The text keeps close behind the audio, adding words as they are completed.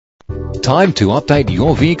Time to update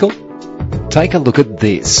your vehicle? Take a look at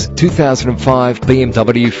this 2005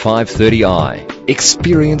 BMW 530i.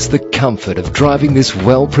 Experience the comfort of driving this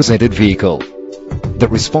well-presented vehicle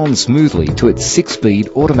that responds smoothly to its 6-speed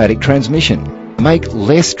automatic transmission. Make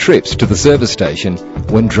less trips to the service station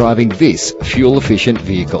when driving this fuel-efficient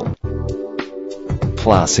vehicle.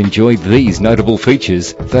 Plus, enjoy these notable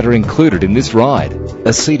features that are included in this ride: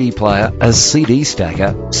 a CD player, a CD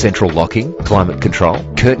stacker, central locking, climate control,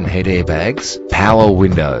 curtain head airbags, power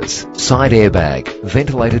windows, side airbag,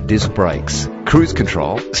 ventilated disc brakes, cruise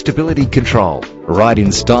control, stability control. Ride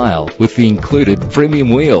in style with the included premium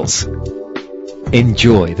wheels.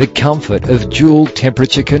 Enjoy the comfort of dual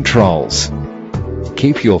temperature controls.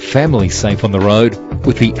 Keep your family safe on the road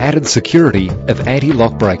with the added security of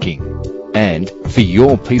anti-lock braking. And for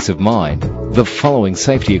your peace of mind, the following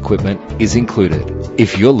safety equipment is included.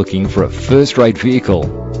 If you're looking for a first-rate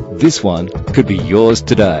vehicle, this one could be yours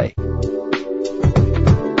today.